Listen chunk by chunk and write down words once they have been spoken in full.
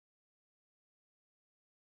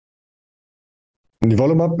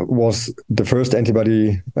Nivolumab was the first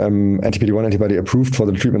anti-PD-1 antibody approved for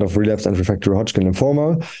the treatment of relapsed and refractory Hodgkin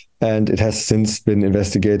lymphoma, and it has since been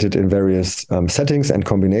investigated in various settings and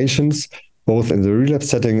combinations, both in the relapse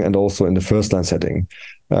setting and also in the first-line setting.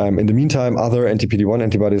 In the meantime, other anti-PD-1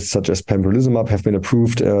 antibodies such as pembrolizumab have been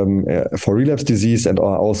approved for relapse disease and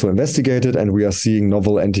are also investigated, and we are seeing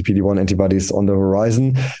novel anti-PD-1 antibodies on the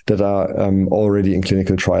horizon that are already in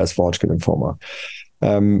clinical trials for Hodgkin lymphoma.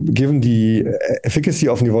 Given the efficacy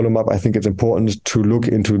of nivolumab, I think it's important to look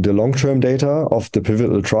into the long-term data of the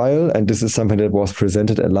pivotal trial, and this is something that was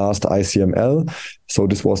presented at last ICML. So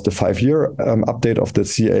this was the 5-year update of the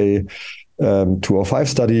CA 205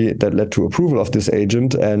 study that led to approval of this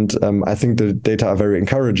agent. And I think the data are very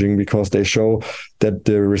encouraging because they show that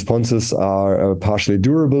the responses are partially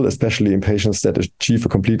durable, especially in patients that achieve a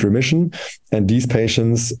complete remission. And these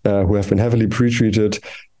patients who have been heavily pretreated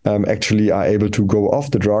actually are able to go off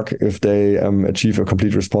the drug if they achieve a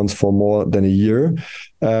complete response for more than a year.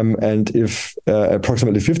 And if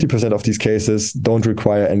approximately 50% of these cases don't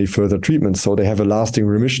require any further treatment. So they have a lasting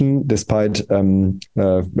remission despite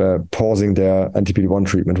pausing their anti-PD-1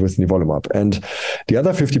 treatment with nivolumab. And the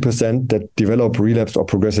other 50% that develop relapsed or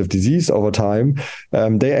progressive disease over time,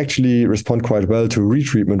 they actually respond quite well to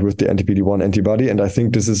retreatment with the anti-PD-1 antibody. And I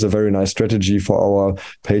think this is a very nice strategy for our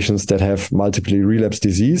patients that have multiply relapsed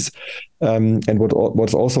disease. And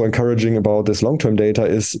what's also encouraging about this long-term data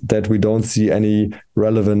is that we don't see any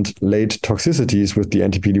relevant late toxicities with the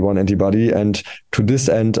anti-PD-1 antibody. And to this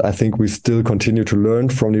end, I think we still continue to learn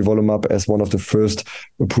from nivolumab as one of the first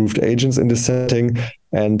approved agents in this setting,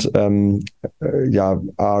 and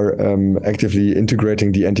are actively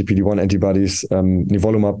integrating the anti-PD-1 antibodies,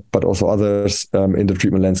 nivolumab, but also others in the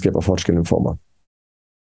treatment landscape of Hodgkin lymphoma.